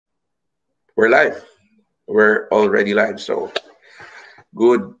We're live. We're already live. So,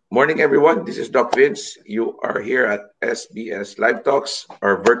 good morning, everyone. This is Doc Vince. You are here at SBS Live Talks,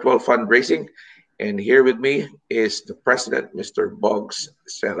 our virtual fundraising. And here with me is the president, Mr. Boggs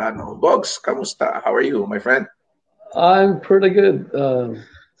Serrano. Boggs, kamusta? How are you, my friend? I'm pretty good.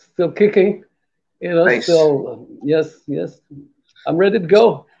 Still kicking, Nice. still, yes, yes. I'm ready to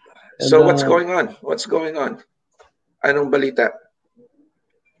go. And So, what's going on? What's going on? Anong balita?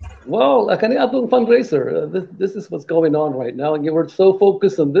 well, kani atong fundraiser. This is what's going on right now. And we're so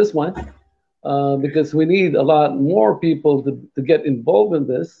focused on this one because we need a lot more people to get involved in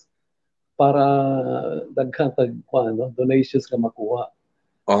this para daghan tag donations ka makuha.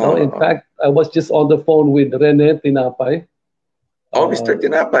 No, in fact, I was just on the phone with Rene Tinapay. Oh, Mr.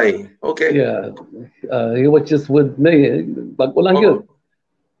 Tinapay. Okay. Yeah, he was just with me. Bago lang yun,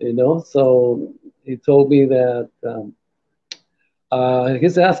 So he told me that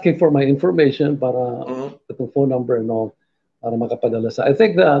he's asking for my information para the phone number and all para makapadala sa. I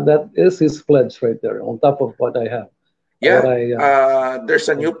think that is his pledge right there on top of what I have. Yeah, there's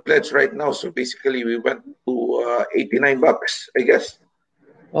a new pledge right now. So basically, we went to $89, I guess.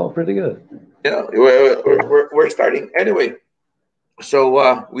 Oh, pretty good. Yeah, we're starting anyway.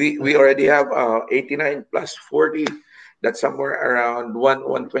 So we already have 89 plus 40. That's somewhere around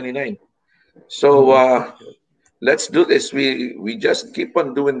 129. So let's do this. We just keep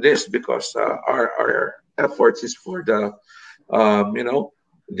on doing this because our efforts is for the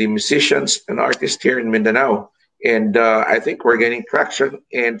the musicians and artists here in Mindanao. And I think we're getting traction.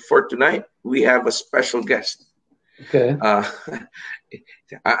 And for tonight, we have a special guest. Okay.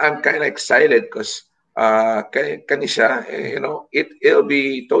 I'm kind of excited because kanisha, it'll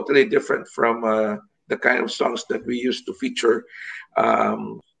be totally different from the kind of songs that we used to feature.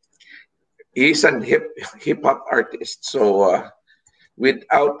 He's an hip hop artist. So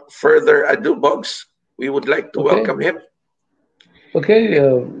without further ado, Boggs, we would like to welcome him. Okay.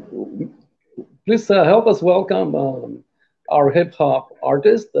 Please help us welcome our hip hop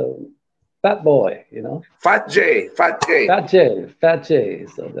artist, FatBoy, FatJAy. FatJAy.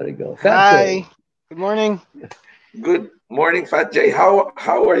 So there you go. Hi. Good morning. Good morning, FatJAy.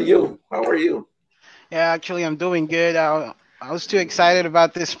 How are you? How are you? Yeah, actually, I'm doing good. I was too excited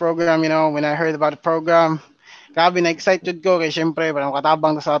about this program, when I heard about the program. Grabe na excited ko kay syempre parang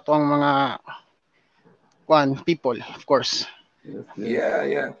katabang sa atong mga people, of course.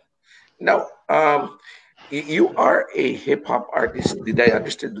 Yeah. Now, you are a hip hop artist. Did I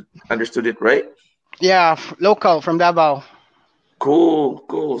understood it right? Yeah, local from Davao.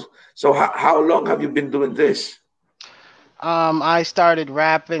 Cool. So how long have you been doing this? I started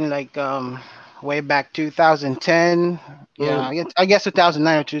rapping like way back 2010. Yeah, I guess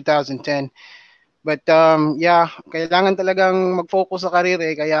 2009 or 2010. But yeah, kailangan talagang mag-focus sa career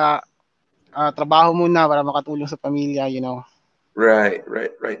kaya trabaho muna para makatulong sa pamilya, Right.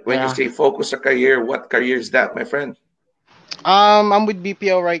 When you say focus sa career, what career is that, my friend? I'm with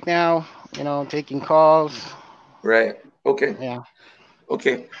BPO right now, taking calls. Right. Okay. Yeah.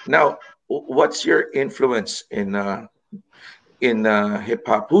 Okay. Now, what's your influence in hip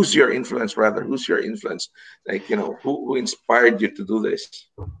hop? Who's your influence, rather? Who's your influence? Like, who inspired you to do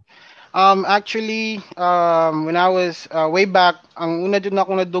this? Actually, when I was way back, ang una dun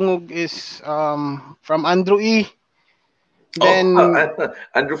ako nadungog is from Andrew E. Then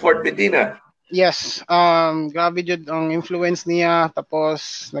Andrew Fort Medina. Yes, grabe jud ang influence niya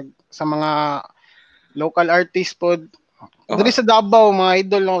tapos sa mga local artists pod. Diri sa Davao, mga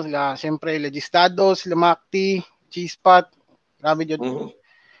idol no sila. Siyempre, Legistado, sila Macti, Cheesepot. Grabe jud.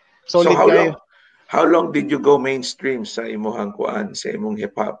 Solid so how long did you go mainstream sa imong kuan, sa imong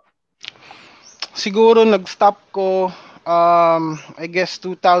hip hop? Siguro nag-stop ko I guess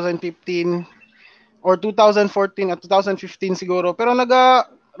 2015 or 2014 at 2015 siguro. Pero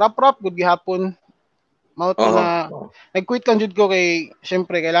rap good gihapon. Mao to na nag-quit kan jud ko kay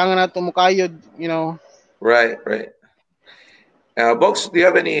syempre kailangan na tumukayod, Right. Boggs, do you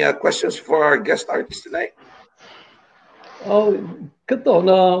have any questions for our guest artist tonight? Oh, Kato,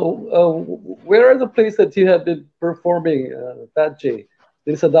 where are the places that you have been performing, FatJAy?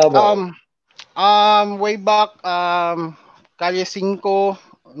 Din sa Davao? Way back, Calle 5,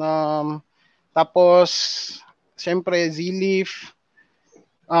 tapos, siyempre, Z-Leaf,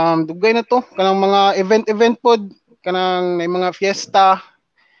 dugay na to, kanang mga event pod, kanang may mga fiesta,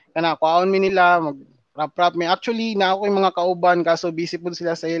 kanang kwaon mi nila, mag-rap mi. Actually, na ako yung mga kauban, kaso busy pod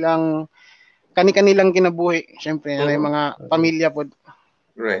sila sa ilang kani-kanilang kinabuhi. Siyempre, na yung mga pamilya pod.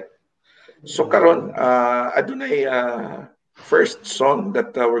 Right. So, karon, adunay first song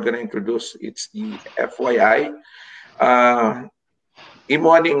that we're gonna introduce. It's the FYI.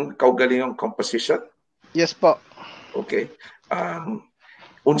 imo aning kaugalingong composition? Yes po. Okay.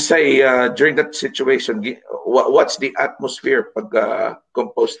 Unsay during that situation, what's the atmosphere pag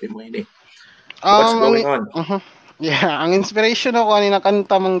compose nimo ini? What's going on? Yeah, ang inspiration ako ani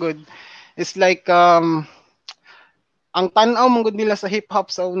nakanta manggod is like ang tan-aw manggod nila sa hip hop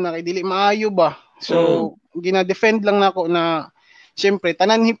sa una kay dili maayo ba. So gina-defend lang nako na syempre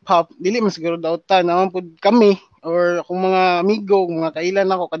tanan hip hop dili man siguro daw naman pud kami or kung mga amigo, mga kailan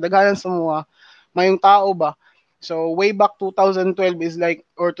ako kadaghanan sa mga mayong tao ba. So way back 2012 is like,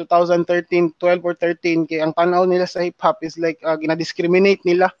 or 2013, 12 or 13 kay ang tanaw nila sa hip hop is like gina-discriminate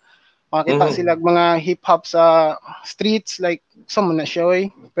nila. Makita sila mga hip hop sa streets like some na siya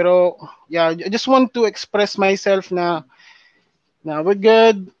pero yeah, I just want to express myself na we're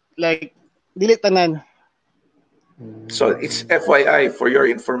good, like dili tanan. So it's FYI for your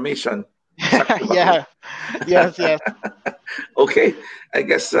information. Yeah. Yes. Okay, I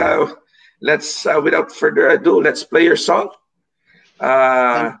guess let's without further ado, let's play your song.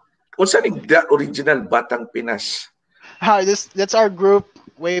 What's the original Batang Pinas? That's our group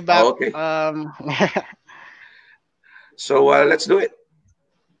way back. Oh, okay. So let's do it.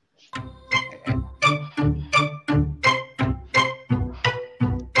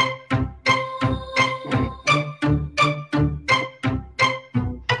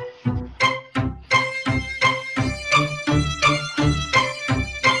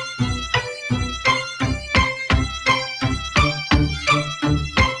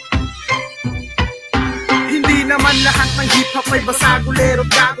 Lahat ng hip-hop ay basagulero,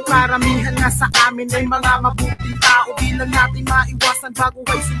 gago. Karamihan nga sa amin ay mga mabuting tao. Di lang natin maiwasan bago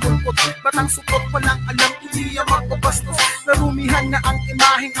ay sumulpot. Batang supot, walang alam, hindi ang magpapastos. Narumihan na ang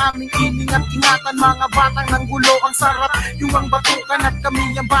imaheng aming iningat-ingatan. Mga batang ng gulo, ang sarap yung ang batukan. At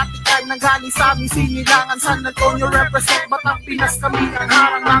kami ang batikan ng galing sa aming sinilangan. San Antonio represent, Batang Pinas kami ang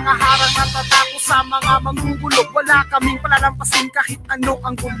harang. Mga harang na tatapos sa mga manggugulo. Wala kaming palalampasin kahit ano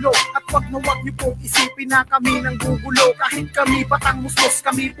ang gulo. At wag na wag niyo pong isipin na kami ng gugulo. Kahit kami batang muslos,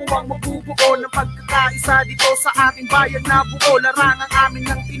 kami po ang mabubuo ng pagkakaisa dito sa ating bayan na buo. Larangang amin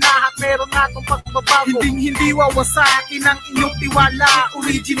ng tinahat, meron natong pagbabago. Hindi wawasakin ang inyong tiwala.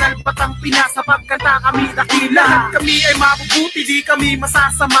 Original Batang Pinas, sa pagkanta kami dakila. Lahat kami ay mabubuti, di kami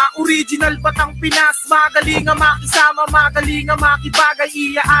masasama. Original Batang Pinas, magaling ang makisama, magaling ang makibagay,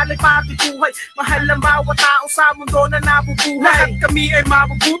 iaalay pati buhay. Mahal ang bawat tao sa mundo na nabubuhay. Lahat kami ay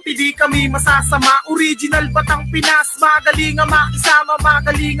mabubuti, di kami masasama. Original Batang Pinas, magaling ang makisama,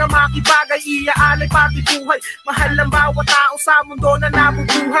 magaling ang makibagay, iaalay pati buhay. Mahal ang bawat tao sa mundo na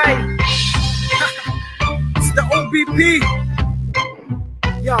nabubuhay. It's the OBP.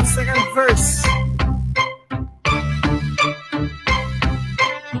 Yo, second verse.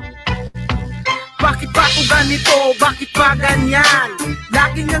 Bakit ba kung ganito? Bakit ba ganyan?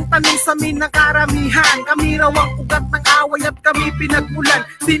 Lagi niyang tanong sa amin ng karamihan. Kami raw ang ugat ng away at kami pinagmulan.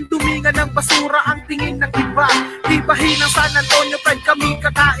 Sindumingan ng basura ang tingin ng iba. Ibahin ang San Antonio Pride, kami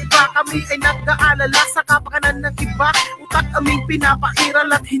kakaiba. Kami ay nag-aalala sa kapakanan ng iba. Utak aming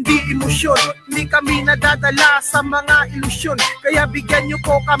pinapairal at hindi emosyon. Hindi kami nadadala sa mga ilusyon. Kaya bigyan niyo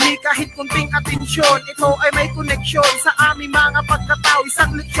po kami kahit kunting atensyon. Ito ay may koneksyon sa aming mga pagkatao.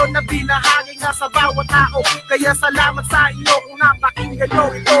 Isang leksyon na binahagi nga sa bawat tao. Kaya salamat sa inyo kung napakinggan nyo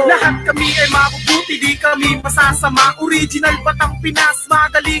ito. Lahat kami ay mabubuti, di kami masasama. Original Batang Pinas,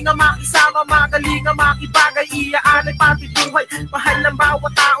 magaling ang makisama, magaling ang makibagay, iaalay pati buhay. Mahal ang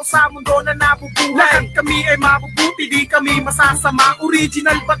bawat tao sa mundo na nabubuhay. Lahat kami ay mabubuti, di kami masasama.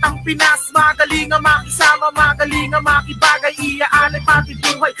 Original Batang Pinas, magaling ang makisama, magaling ang makibagay, iaalay pati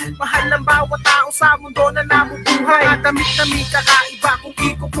buhay. Mahal ang bawat tao sa mundo na nabubuhay. Mga damit kami kakaiba kung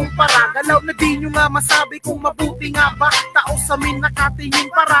ikukumpara. Galaw na di nyo nga masabi kung mabuti nga ba. Tao sa amin nakatingin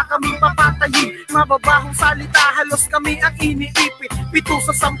para kami papatayin. Mababahong salita, halos kami ang iniipit. 7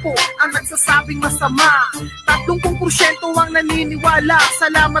 sa 10 ang nagsasabing masama. 30% ang naniniwala.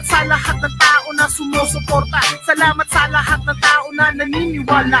 Salamat sa lahat ng tao na sumusuporta. Salamat sa lahat ng tao na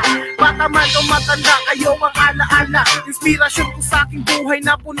naniniwala. Bata man o matanda, kayo ang alaala. Inspirasyon ko sa aking buhay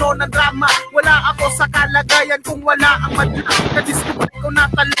na puno ng drama. Wala ako sa kalagayan kung wala ang madla. Nadiscover ko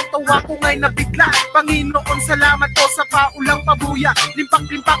na talento ako ngay nabigla. Panginoon, salamat ko sa paulang pabuya.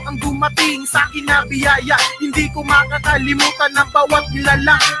 Limpak-limpak ang dumating sa akin na biyaya. Hindi ko makakalimutan makalimutan ng bawat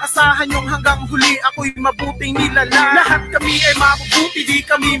nilalang. Asahan yung hanggang huli ako'y mabuting nilalang. Lahat kami ay mabubuti, di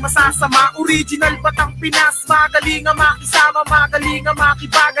kami masasama. Original Batang Pinas, magaling nga makisama, magaling nga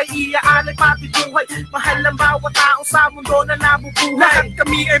makibagay, iaalay pati buhay. Mahal ang bawat tao sa mundo na nabubuhay. Lahat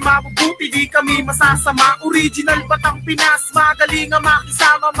kami ay mabubuti, di kami masasama. Original Batang Pinas, magaling nga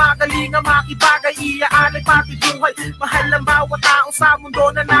makisama, magaling nga makibagay, iaalay pati buhay. Mahal ang bawat tao sa mundo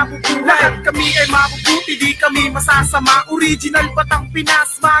na nabubuhay. Lahat kami ay mabubuti, di kami masasama. Original Batang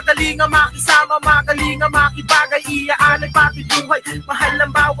Pinas, magaling nga makisama, magaling nga makibagay, iaalay pati buhay. Mahal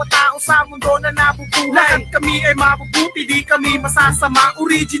ang bawat tao sa mundo na nabubuhay. Lahat kami ay mabubuti, di kami masasama.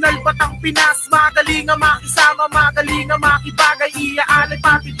 Original Batang Pinas, magaling nga makisama, magaling nga makibagay, iaalay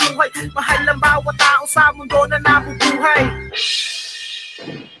pati buhay. Mahal ang bawat tao sa mundo na nabubuhay.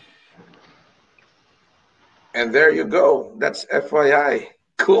 And there you go. That's FYI.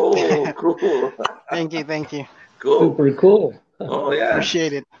 Cool, cool. Thank you, thank you. Cool. Super cool. Oh yeah.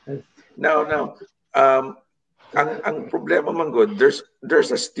 Appreciate it. Now, ang problema man good,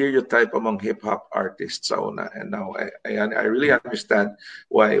 there's a stereotype among hip hop artists sa una, and now I really understand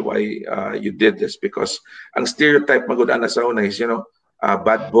why you did this, because ang stereotype man good ana sa una is, you know,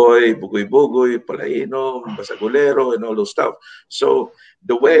 bad boy, bugoy-bugoy, palainom, basagulero, and all those stuff. So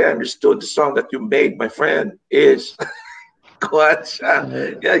the way I understood the song that you made, my friend, is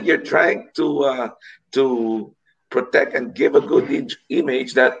yeah, you're trying to protect and give a good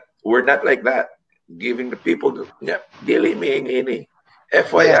image that we're not like that. Giving the people, yeah, dili ini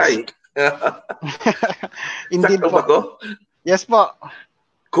FYI. Yes. Indeed po. Yes po.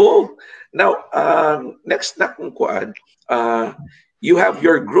 Cool. Now, next na kung kuan, you have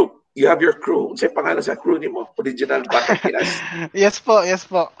your group, you have your crew. Say pangalan sa crew nimo, Original Batang Pinas. Yes po, yes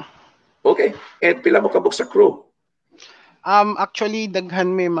po. Okay. And pila mo kabuk sa crew? Actually,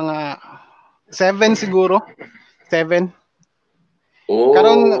 daghan may mga 7 siguro. 7. Oh.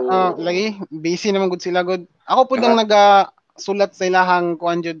 Karon lagi busy naman gud sila gud. Ako pud ang nagasulat sa ilahang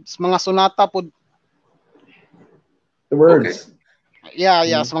kuan jud, mga sonata pud. The words. Okay.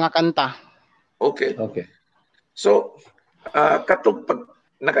 Yeah, sa mga kanta. Okay. Okay. So, katong pag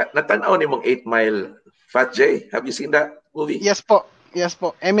natanaw ni mong 8 Mile, FatJAy, have you seen that movie? Yes po. Yes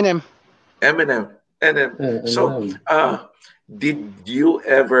po. Eminem. So, did you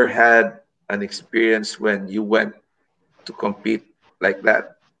ever had an experience when you went to compete like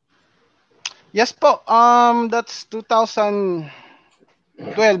that? Yes po. That's 2012.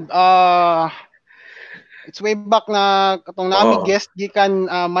 It's way back na katong nami guest gikan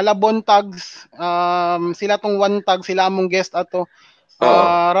Malabon tags. Sila tong one tag, sila among guest ato.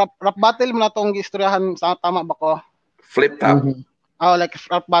 Rap battle mo na tong istoryahan, sa tama ba ko? Flip top. Oh, like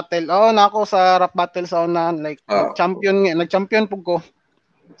rap battle. Oh, nako sa rap battle sa una, like nag-champion pug ko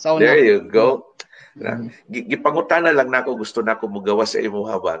sa una. There you go. Gipangutana lang nako, gusto nako mugawa sa imo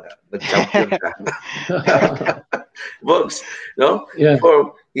haba na nag-champion ka. Bugs, no? Yeah.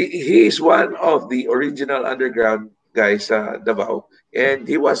 He is one of the original underground guys sa Davao, and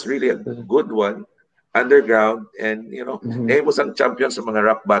he was really a good one underground, and you know, he was ang champion sa mga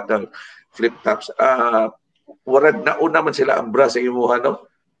rap battle, flip tops. Warad na una man sila ambra sa imuha, no?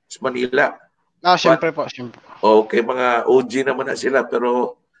 Sa Manila. Syempre po, syempre. Okay, mga OG naman na sila,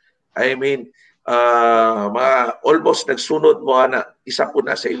 pero I mean, mga almost nagsunod mo na isa po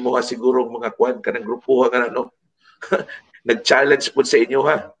na sa imo ha, siguro mga kwan ka ng grupo ka na, no? Nag-challenge po sa inyo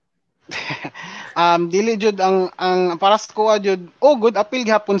ha. Dili jud ang paras ko jud. Oh, good appeal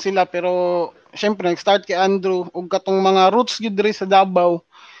gihapon sila, pero syempre nag-start kay Andrew ug katong mga roots jud diri sa Davao,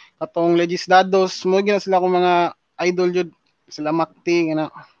 katong legislados mo gina sila kung mga idol jud sila Makti gina.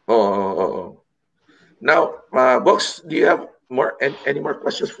 Oh. Now, Box, do you have any more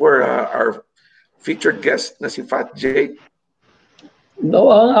questions for our featured guest na si FatJAy? No,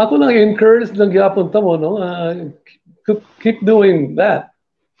 ako lang encourage lang gyapon ta mo, no. Keep doing that.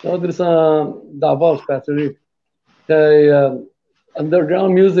 No, there's Davao especially. Kay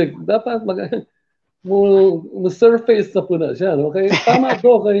underground music dapat mo surface na po na siya, no. Kay tama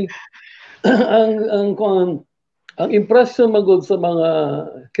to kay ang impression magud sa mga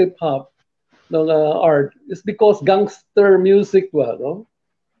hip hop ng art is because gangster music ba, no?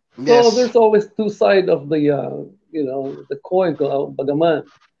 Yes. So there's always two sides of the the coin, bagaman.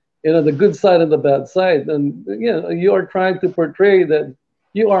 You know, the good side and the bad side, and you are trying to portray that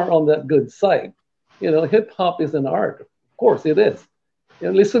you are on that good side. You know, hip hop is an art. Of course it is.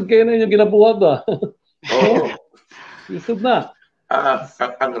 Lisod kayo na yung ginabuhat ba? Oh. Lisod na.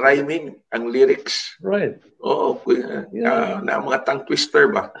 Ang rhyming, ang lyrics. Right. Oo, na mga tongue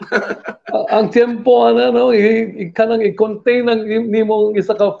twister ba? Ang tempo, no? Kanang i-contain ng nimong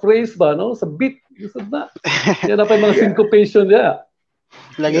isa ka phrase ba, no? Sa beat Gusto na. Yan na pa yung mga syncopation niya.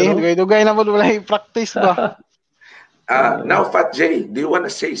 Lagi, dugay na po wala i-practice ba? Now, FatJAy, do you want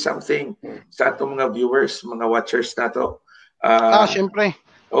to say something sa atong mga viewers, mga watchers na to? Syempre.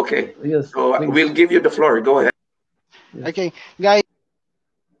 Okay. Yes, so please. we'll give you the floor. Go ahead. Okay, guys.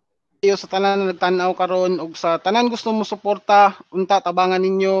 Sa tanan na nagtanaw karon ug sa tanan gusto mo suporta, unta tabangan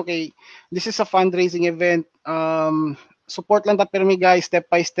ninyo kay this is a fundraising event. Support lang ta pirmi guys,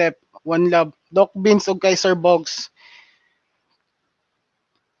 step by step. One love. Doc Beans ug kay Sir Bogs.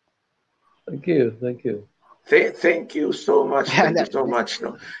 Thank you. Thank you. Thank you so much. Thank you so much.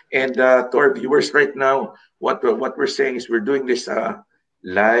 No? And to our viewers right now, what we're saying is we're doing this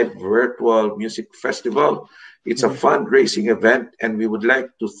live virtual music festival. It's a fundraising event, and we would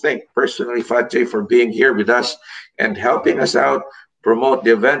like to thank personally FatJAy for being here with us and helping us out promote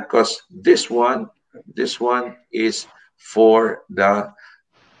the event, because this one is for the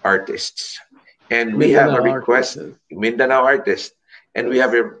artists. And we have a request, Mindanao artists, and we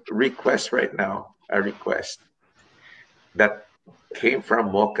have a request right now. A request that came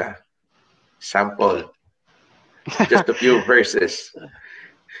from Mocha, sample, just a few verses.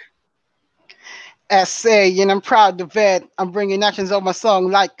 SA, and I'm proud of it. I'm bringing actions of my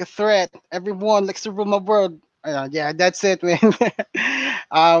song like a threat. Everyone likes to rule my world. Yeah, that's it, man.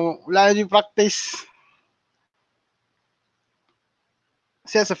 Wala na practice.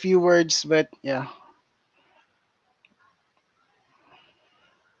 Says a few words, but yeah.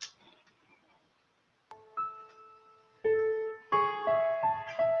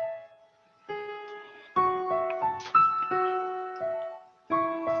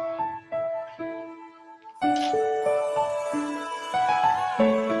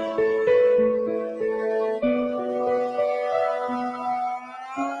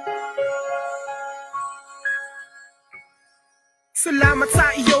 Salamat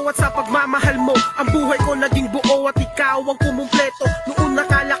sa iyo at sa pagmamahal mo. Ang buhay ko naging buo at ikaw ang kumumpleto. Noon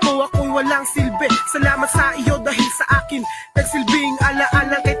nakala ko ako'y walang silbi. Salamat sa iyo dahil sa akin nagsilbing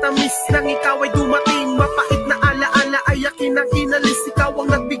alaala kay tamis nang ikaw ay dumating. Mapait na alaala ay akin ang inalis. Ikaw ang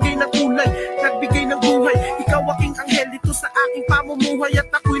nagbigay ng kulay, nagbigay ng buhay. Ikaw aking anghel dito sa aking pamumuhay.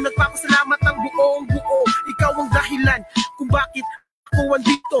 At ako'y nagpapasalamat ng buong buo. Ikaw ang dahilan kung bakit ako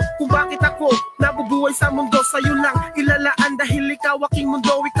andito, kung bakit ako nabubuhay sa mundo. Sa'yo lang ilalaan dahil ikaw aking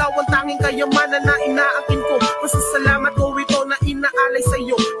mundo. Ikaw ang tanging kayamanan na inaangkin ko. Masasalamat ko ito na inaalay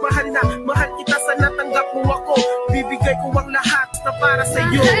sa'yo. Mahal na mahal kita sa natanggap mo ako. Bibigay ko ang lahat na para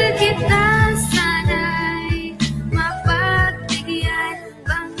sa'yo. Mahal kita sana'y mapagbigyan.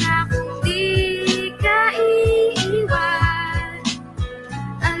 Pangakong di ka iiwan.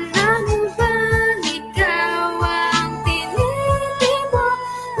 Alam mo bang ikaw ang tinitimo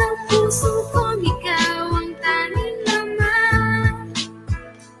ng puso kong, ikaw ang tanging laman.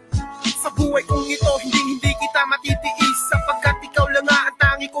 Sa buhay kong ito, hindi kita matitiis. Sapagkat ikaw lang nga ang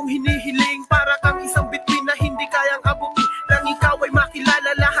tangi kong hinihiling. Para kang isang bituin na hindi kayang abutin. Nang ikaw ay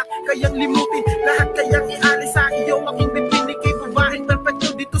makilala, lahat kayang limutin. Lahat kayang ialay sa iyo. Aking bituin, ikay babaeng perfecto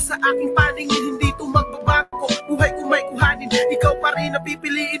dito sa aking paningin. Hindi ito magbabago, buhay ko may kuhanin. Ikaw pa rin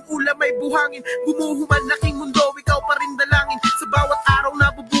napipiliin, ulam may buhangin. Gumuhuman aking mundo, ikaw pa rin dalangin. Sa bawat araw na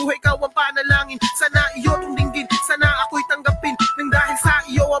bubuhay, ikaw ang panalangin. Sana iyo itong dinggin, sana ako'y tanggapin. Nang dahil sa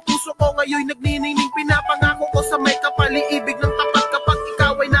iyo, ang puso ko ngayon nagniningning. Pinapangako ko sa may kapaliibig ng tapat. Kapag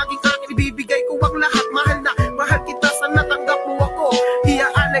ikaw ay naging akin, ibibigay ko ang lahat. Mahal na mahal kita sa natanggap mo ako.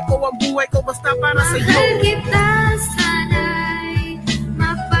 Iaalay ko ang buhay ko basta para sa iyo. Mahal kita sana'y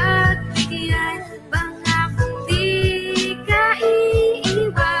mapagbigyan. Pangakong di ka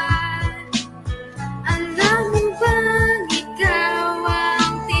iiwan. Alam mo bang ikaw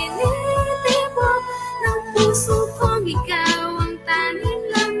ang tinitimo ng puso kong, ikaw ang tanging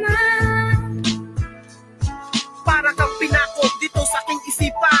laman. Para kang pinako dito sa aking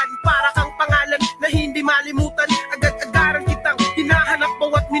isipan. Para kang pangalan na hindi malimutan. Agad-agaran kitang hinahanap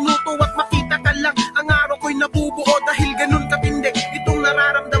bawat minuto. At makita ka lang, ang araw ko'y nabubuo. Dahil ganun katindi itong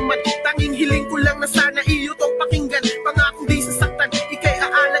nararamdaman. Tanging hiling ko lang na sana iyo tong pakinggan. Pangakong di sasaktan, ika'y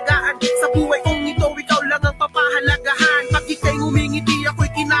aalagaan. Sa buhay kong ito, ikaw lang ang papahalagahan. Pag ika'y ngumingiti, ako'y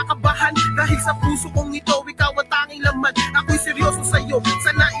kinakabahan. Dahil sa puso kong ito, ikaw ang tanging laman. Ako'y seryoso sa'yo,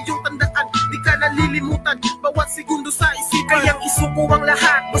 sana iyong tandaan. Di ka nalilimutan, bawat segundo sa isipan. Kayang isuko ang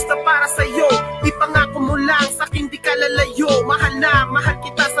lahat, basta para sa'yo. Ipangako mo lang, sa'kin di ka lalayo. Mahal na, mahal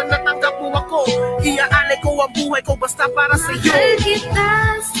kita sa natanggap mo ako. Iaalay ko ang buhay ko, basta para sa'yo. Mahal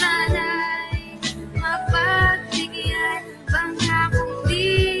kita sana'y mapagbigyan. Pangakong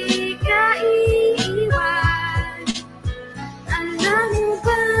di ka iiwan. Alam mo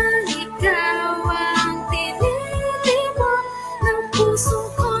bang ikaw ang tinitimo ng puso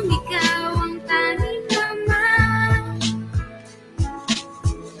kong, ikaw ang tanging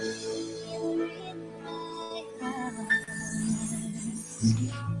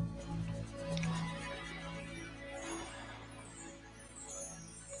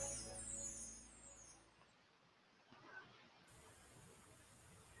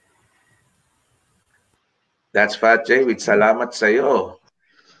That's FatJAy with salamat sa'yo.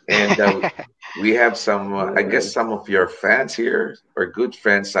 And we have some, I guess some of your fans here, or good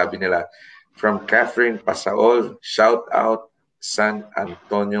friends, sabi nila, from Catherine Pasaol, shout out San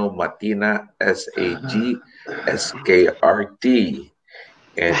Antonio Matina, SAG, SKRT.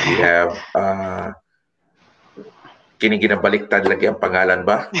 And we have, kiniginabaliktad lagi ang pangalan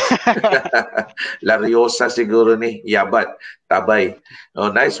ba? Lariosa siguro ni Yabat, Tabay.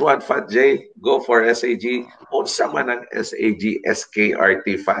 Oh, nice one, FatJAy. Go for SAG. Unsa man ang SAG,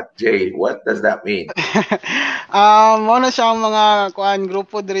 SKRT, FatJAy? What does that mean? Mo na siya ang mga kuan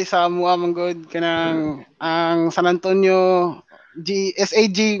grupo diri sa Mua Manggod kanang ang San Antonio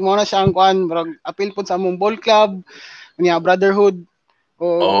SAG mo na siya ang kuan apil pud sa among ball club niya brotherhood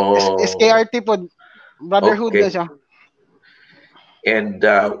o SKRT pod brotherhood na siya. And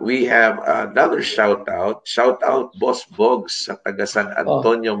we have another shout out. Shout out Boss Bogs sa taga San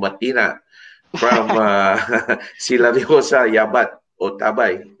Antonio Matina from Silariosa, Yabat o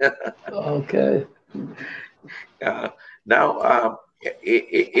Tabay. Okay. Now,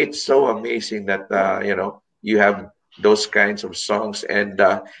 it's so amazing that you have those kinds of songs, and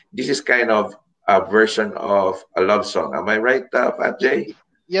this is kind of a version of a love song. Am I right, FatJAy?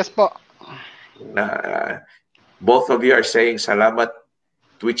 Yes po. Both of you are saying salamat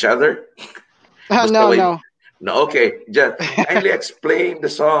to each other? No. Okay, just kindly explain the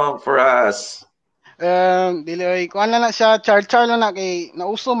song for us. Dili kuan na siya char lang na kay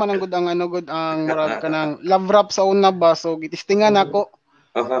nauso man ang gud ang murag kanang love rap sa una ba so gitistingan ako.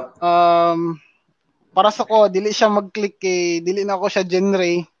 Para sa ko dili siya mag-click kay dili na ako siya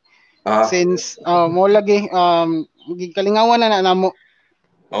genre. Since mo lagi gikalingawan na namo.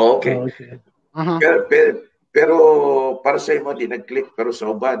 Okay. Pero para sa imo di nag-click pero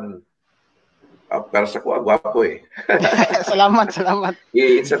sa uban para sa ko gwapo eh. Salamat.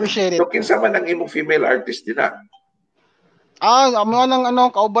 Appreciate it. So kinsa man ang imong female artist din na? Amo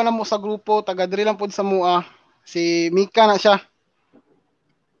nang kauban na mo sa grupo taga diri lang pud sa Mua. Si Mika na siya.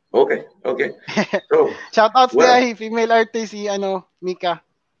 Okay. So shout out kay female artist si Mika.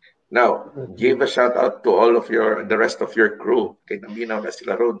 Now, give a shout out to all of the rest of your crew. Kay naminaw na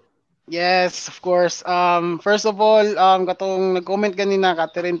sila ron. Yes, of course. First of all, katong nag-comment kanina,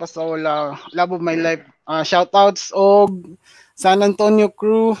 Catherine Pasola, Love of My Life. Shoutouts og San Antonio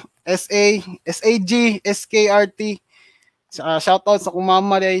Crew, SAG, SKRT. Shoutouts sa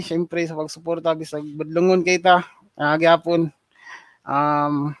kumama day, syempre sa pagsuporta bisag badlungon kay ta. Gyapon.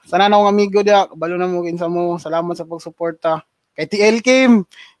 Sana na akong amigo dia, kabalo na mo kinsa mo. Salamat sa pagsuporta. Kay TL Kim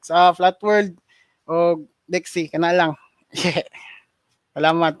sa Flat World og Dexy kana lang.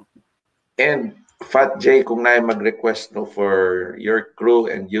 Salamat. And FatJAy, kung na mag-request for your crew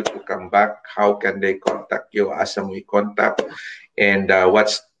and you to come back, how can they contact you? Asa mo i-contact? And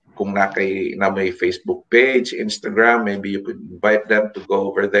kung na may Facebook page, Instagram, maybe you could invite them to go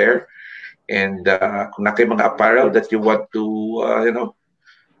over there. And kung na mga apparel that you want to,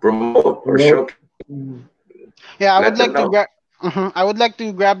 promote or show. Yeah, I would like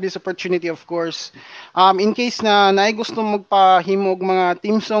to grab this opportunity, of course. In case na gusto magpahimog mga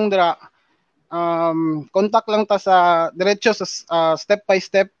team song dira, contact lang ta sa diretso sa step by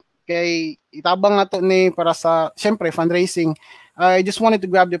step kay itabang nato ni para sa syempre fundraising. I just wanted to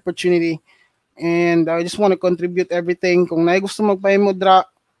grab the opportunity and I just want to contribute everything. Kung na gusto magpahimog dira,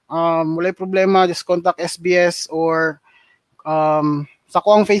 wala problema, just contact SBS or sa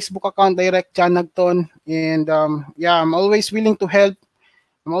ko ang Facebook account direct chan nagton. And I'm always willing to help.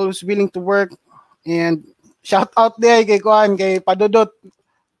 I'm always willing to work. And shout out there kay Padudot.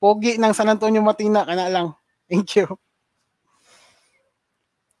 Pogi ng San Antonio Matina kana lang. Thank you.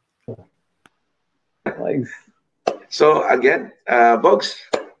 Nice. So again, Bogs,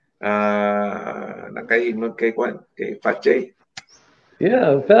 nakainod kay FatJAy.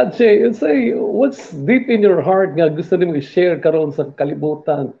 Yeah, FatJAy, say what's deep in your heart nga gusto nimo i-share karon sa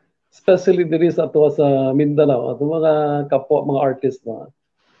kalibutan, especially diri sa ato sa Mindanao, ato mga kapwa mga artist na.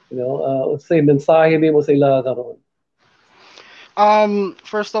 Say mensahe nimo sa ila karon.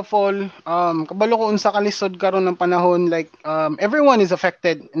 First of all, kabalo ko unsa kalisod karon ng panahon like everyone is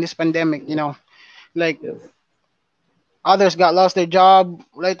affected in this pandemic, like yes. Others got lost their job,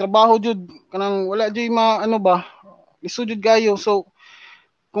 wala trabaho jud kanang wala jud lisod jud gayo. So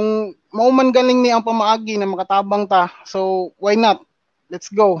kung mao man galing ni ang pamaagi na makatabang ta, so why not?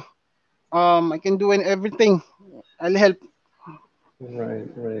 Let's go. I can do everything. I'll help. Right.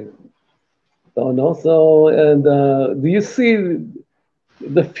 So, and do you see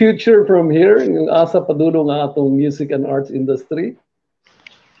the future from here? Yung asa padulong ang atong music and arts industry?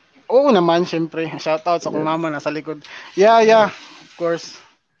 Oo naman, syempre. Shout out sa kong mama nasa likod. Yeah, of course.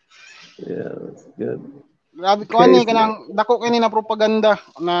 Yeah, that's good. Grabe ko ani kanang dako kini na propaganda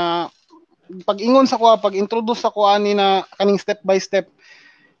na pag-ingon sa kuha, pag-introduce sa kuha ni na kaning step by step.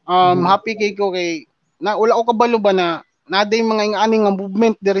 Happy kay ko kay na wala ko kabalo ba na naday mga ingani nga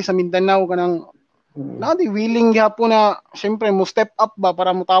movement diri sa Mindanao kanang naday willing gyapon na syempre mo step up ba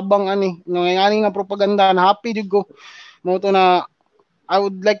para mutabang ani nga ingani nga propaganda na happy jud ko mo to na I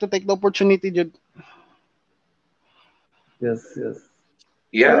would like to take the opportunity jud. Yes, yes.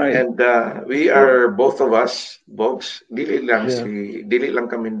 Yeah, Alright. and we are both of us, Bogs, dili lang Yeah. dili lang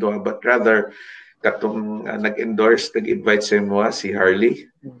kami duha, but rather katong nag-endorse, nag-invite sa mo si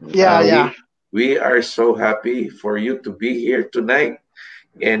Harley. Yeah, yeah. We are so happy for you to be here tonight.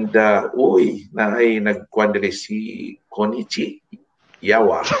 And uy, naay nagkuan diri si Konichi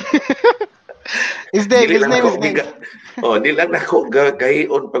Yawa. His name is name. Di lang ako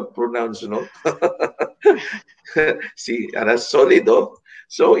gayon pag-pronounce, no? Si Solido.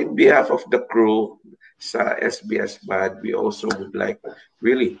 So in behalf of the crew sa SBS-MAD, we also would like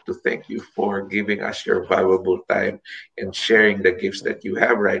really to thank you for giving us your valuable time and sharing the gifts that you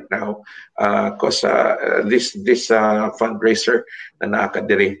have right now. Because this fundraiser na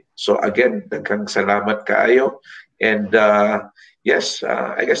nakadiri. So again, daghang salamat kaayo. And yes,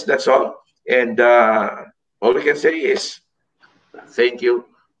 I guess that's all. And all we can say is thank you,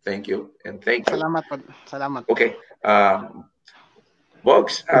 and thank you. Salamat. Okay.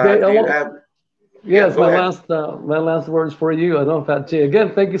 Bogs, Okay, do you have? Yes, go my last words for you. I know, FatJAy.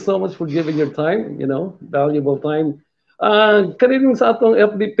 Again, thank you so much for giving your time. Valuable time. Kanina sa atong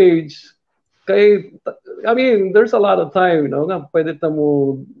FB page, I mean, there's a lot of time, nga pwede ta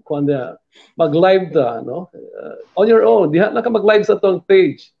mo mag-live ta, on your own. Diha na ka mag-live sa atong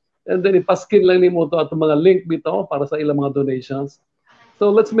page. And then ipaskin lang nimo to atong mga link bitaw para sa ilang mga donations. So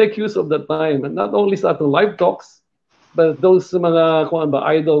let's make use of that time, and not only sa atong live talks, but those mga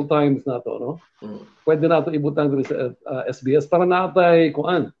idle times na to, no? Pwede na ito ibutang dito sa SBS para natay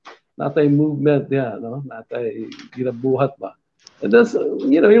movement no? Natay ginabuhat ba. And that's,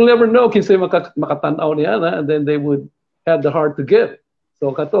 you'll never know kinsa makatanaw niya, and then they would have the heart to give.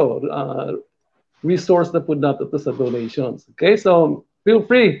 So kato, resource na pud nato to sa donations. Okay, so feel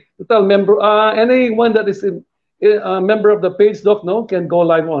free to tell anyone that is a member of the page, Doc, can go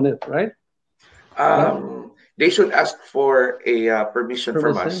live on it, right? They should ask for a permission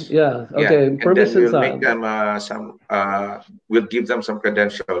from us. Yeah. Okay. And then we'll make them we'll give them some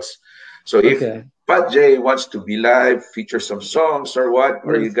credentials. So if FatJAy wants to be live, feature some songs or what,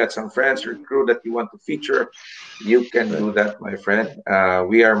 or you got some friends or crew that you want to feature, you can do that, my friend.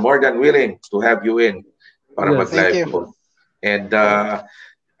 We are more than willing to have you in para mag-live po. And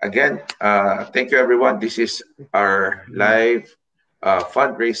again, thank you everyone. This is our live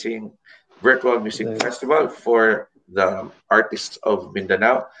fundraising virtual music festival for the artists of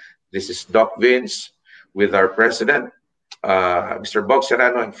Mindanao. This is Doc Vince with our president, Mr. Bog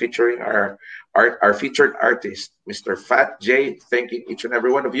Serrano, and featuring our featured artist, Mr. FatJAy. Thanking each and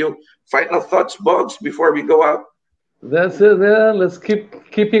every one of you. Final thoughts, Bogs, before we go out. That's it, man. Let's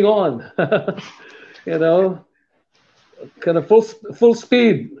keeping on. Kind of full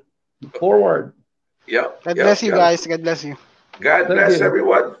speed forward. Yeah. God bless you guys. God bless you. God bless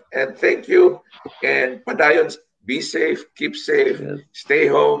everyone, and thank you. And Padayons, be safe, keep safe, stay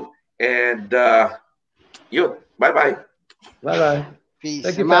home, and bye-bye. Bye-bye. Peace.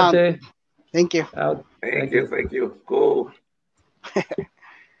 Thank you, FatJAy. Thank you. Out. Thank you. Cool.